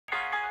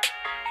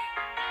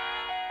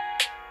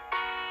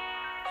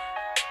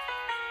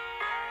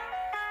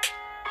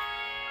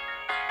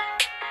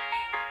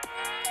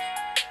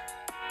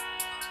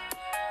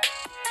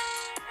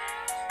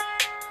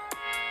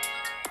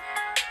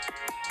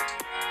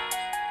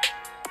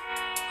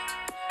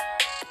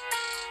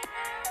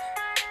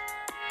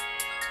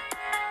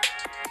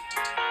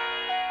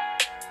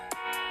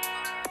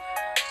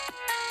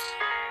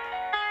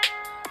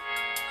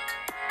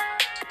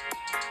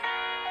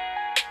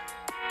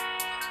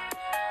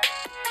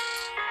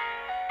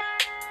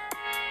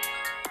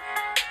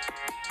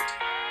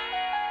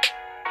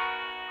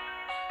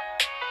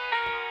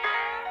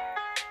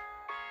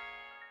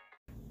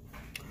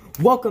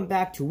Welcome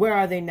back to Where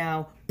Are They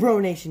Now? Bro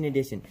Nation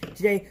Edition.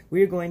 Today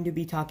we are going to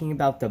be talking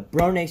about the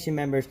Bro Nation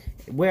members,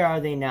 where are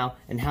they now,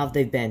 and how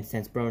they've been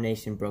since Bro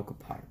Nation broke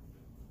apart.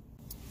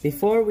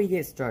 Before we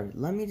get started,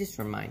 let me just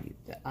remind you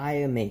that I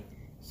am a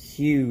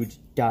huge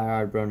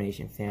diehard Bro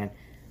Nation fan.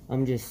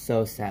 I'm just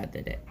so sad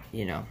that it,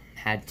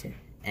 had to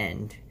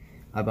end.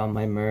 I bought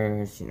my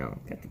merch,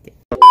 got the game.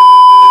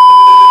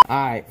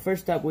 Alright,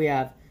 first up we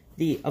have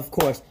of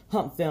course,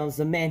 Hump Films,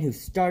 the man who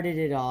started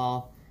it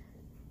all.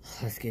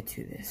 Let's get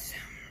to this.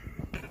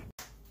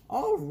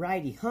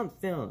 Alrighty, Hump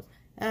Films.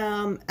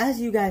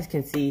 As you guys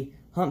can see,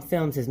 Hump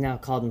Films has now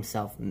called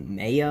himself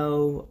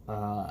Mayo.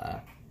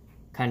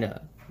 Kind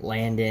of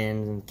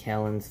Landon's and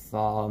Kellen's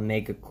Fall,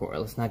 Megacore.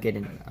 Let's not get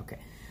into that. Okay.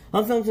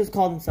 Hump Films has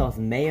called himself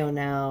Mayo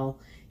now.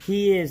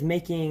 He is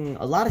making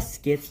a lot of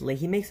skits.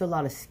 He makes a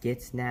lot of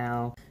skits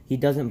now. He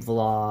doesn't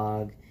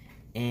vlog.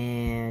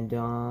 And,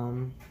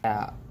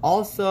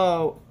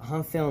 also,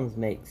 Hump Films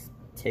makes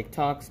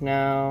TikToks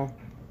now.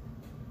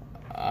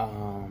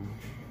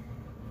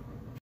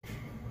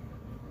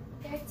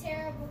 They're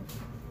terrible.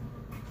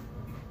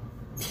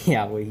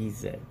 Yeah, what he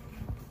said.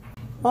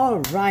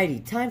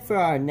 Alrighty, time for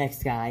our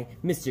next guy,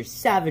 Mr.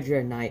 Savage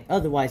Red Knight,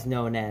 otherwise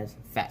known as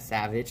Fat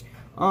Savage.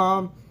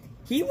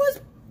 He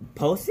was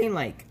posting,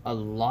 a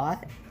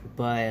lot,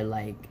 but,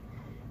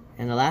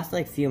 in the last,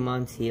 few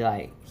months, he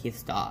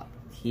stopped.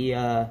 He,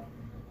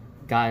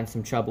 got in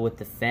some trouble with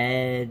the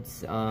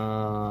feds.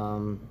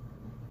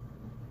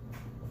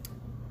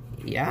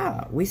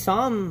 Yeah, we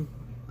saw him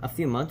a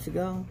few months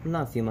ago.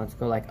 Not a few months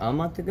ago, a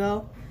month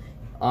ago.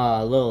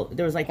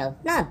 There was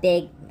not a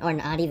big, or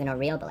not even a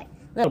real, but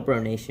little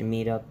Bro Nation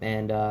meetup,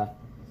 and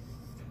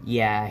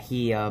yeah,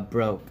 he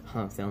broke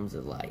Hump Films'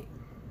 light.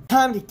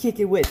 Time to kick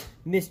it with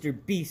Mr.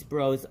 Beast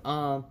Bros.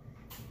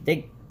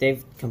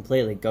 They've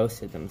completely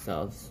ghosted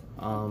themselves.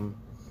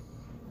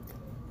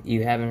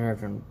 You haven't heard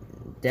from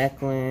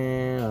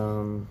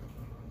Declan.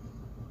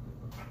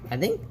 I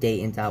think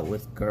Dayton's out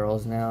with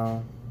girls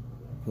now.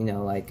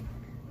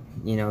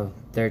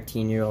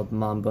 13-year-old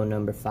Mambo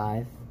number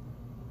 5.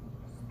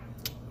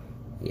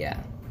 Yeah.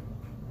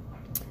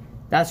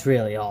 That's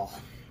really all.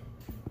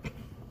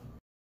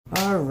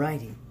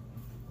 Alrighty.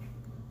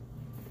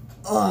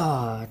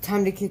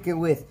 Time to kick it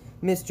with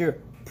Mr.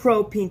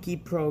 Pro Pinky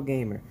Pro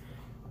Gamer.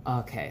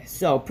 Okay,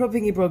 so Pro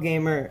Pinky Pro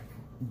Gamer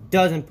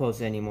doesn't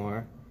post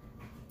anymore.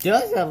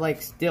 Does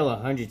have still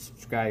 100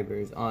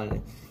 subscribers on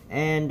it.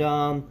 And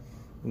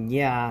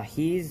yeah,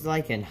 he's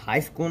in high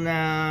school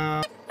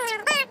now.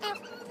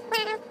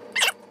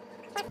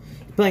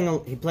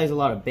 He plays a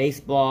lot of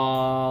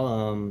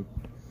baseball.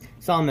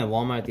 Saw him at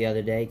Walmart the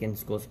other day getting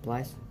school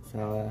supplies.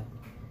 So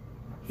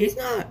he's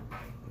not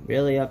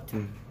really up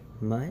to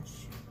much,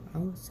 I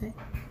would say.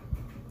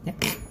 Yeah.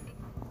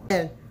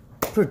 And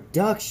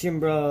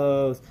Production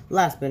Bros.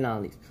 Last but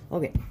not least.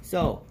 Okay,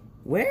 so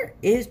where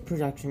is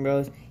Production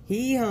Bros?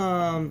 He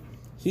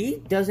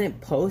doesn't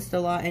post a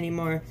lot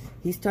anymore.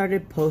 He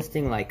started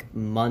posting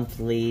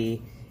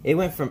monthly. It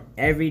went from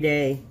every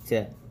day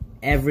to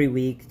every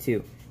week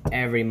to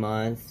every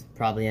month.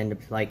 Probably end up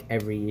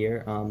every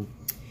year.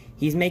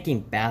 He's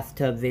making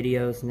bathtub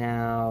videos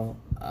now.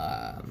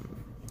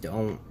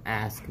 Don't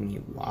ask me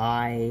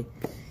why.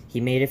 He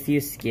made a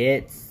few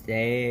skits.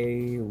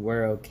 They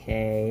were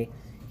okay.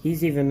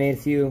 He's even made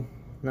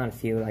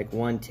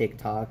one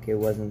TikTok. It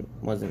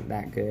wasn't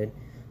that good.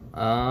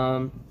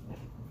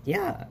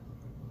 Yeah.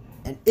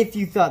 And if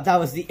you thought that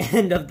was the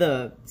end of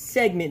the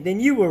segment, then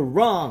you were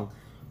wrong.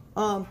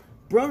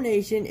 Bro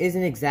Nation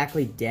isn't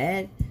exactly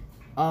dead.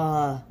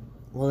 Well,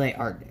 they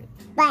are dead.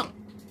 But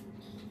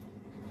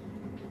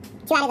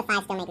 2 out of the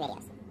 5 still make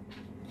videos.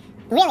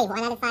 Really, 1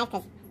 out of 5,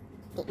 because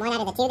 1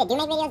 out of the 2 that do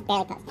make videos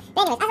barely post.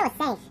 But anyways, as I was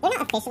saying, they're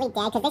not officially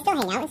dead, because they still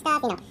hang out and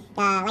stuff. Like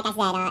I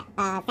said,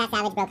 Fat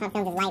Savage broke Hump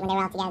Films' light when they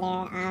were all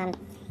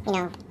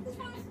together.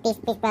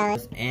 Beast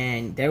Bros.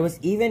 And there was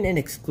even an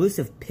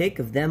exclusive pic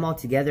of them all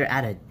together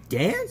at a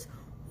dance?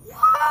 What?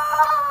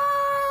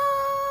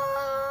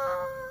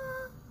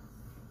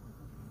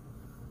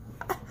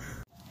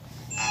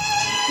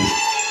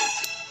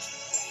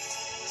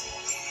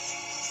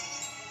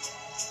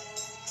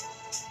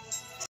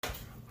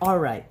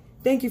 Alright,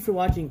 thank you for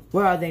watching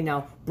Where Are They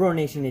Now? Bro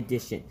Nation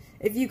Edition.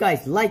 If you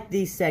guys like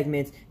these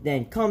segments,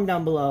 then comment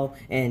down below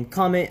and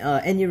comment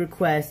any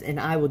requests, and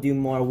I will do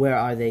more Where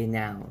Are They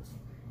Nows.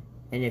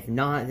 And if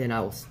not, then I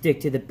will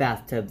stick to the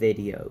bathtub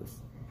videos.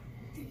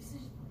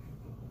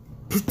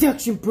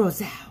 Production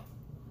Bros out!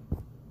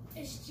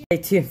 Stay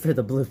tuned for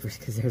the bloopers,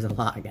 because there's a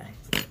lot, guys.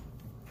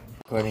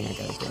 Recording, I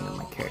gotta bring up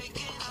my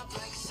character.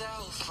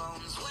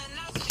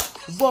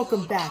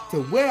 Welcome back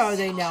to Where Are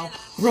They Now?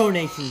 Bro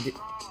Nation.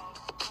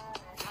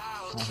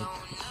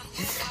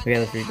 Okay,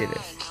 let's redo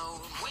this.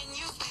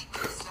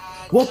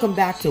 Welcome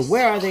back to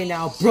Where Are They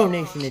Now? Bro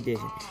Nation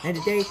Edition. And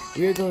today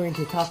we are going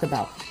to talk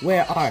about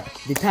where are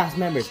the past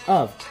members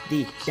of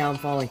the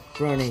downfalling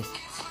Bro Nation.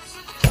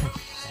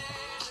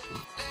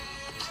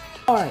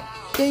 Alright,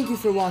 thank you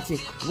for watching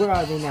Where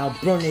Are They Now?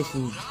 Bro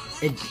Nation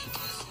Edition.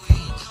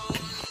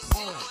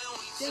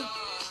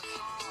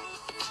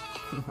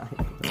 Alright,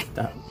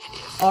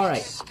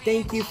 Alright,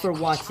 thank you for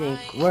watching.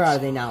 Where are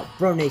they now?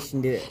 Bro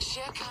Nation, do it.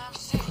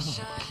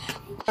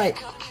 Alright,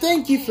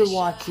 thank you for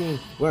watching.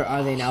 Where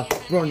are they now?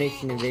 Bro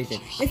Nation Invasion.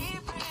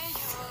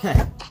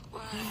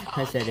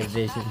 I said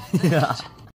Invasion.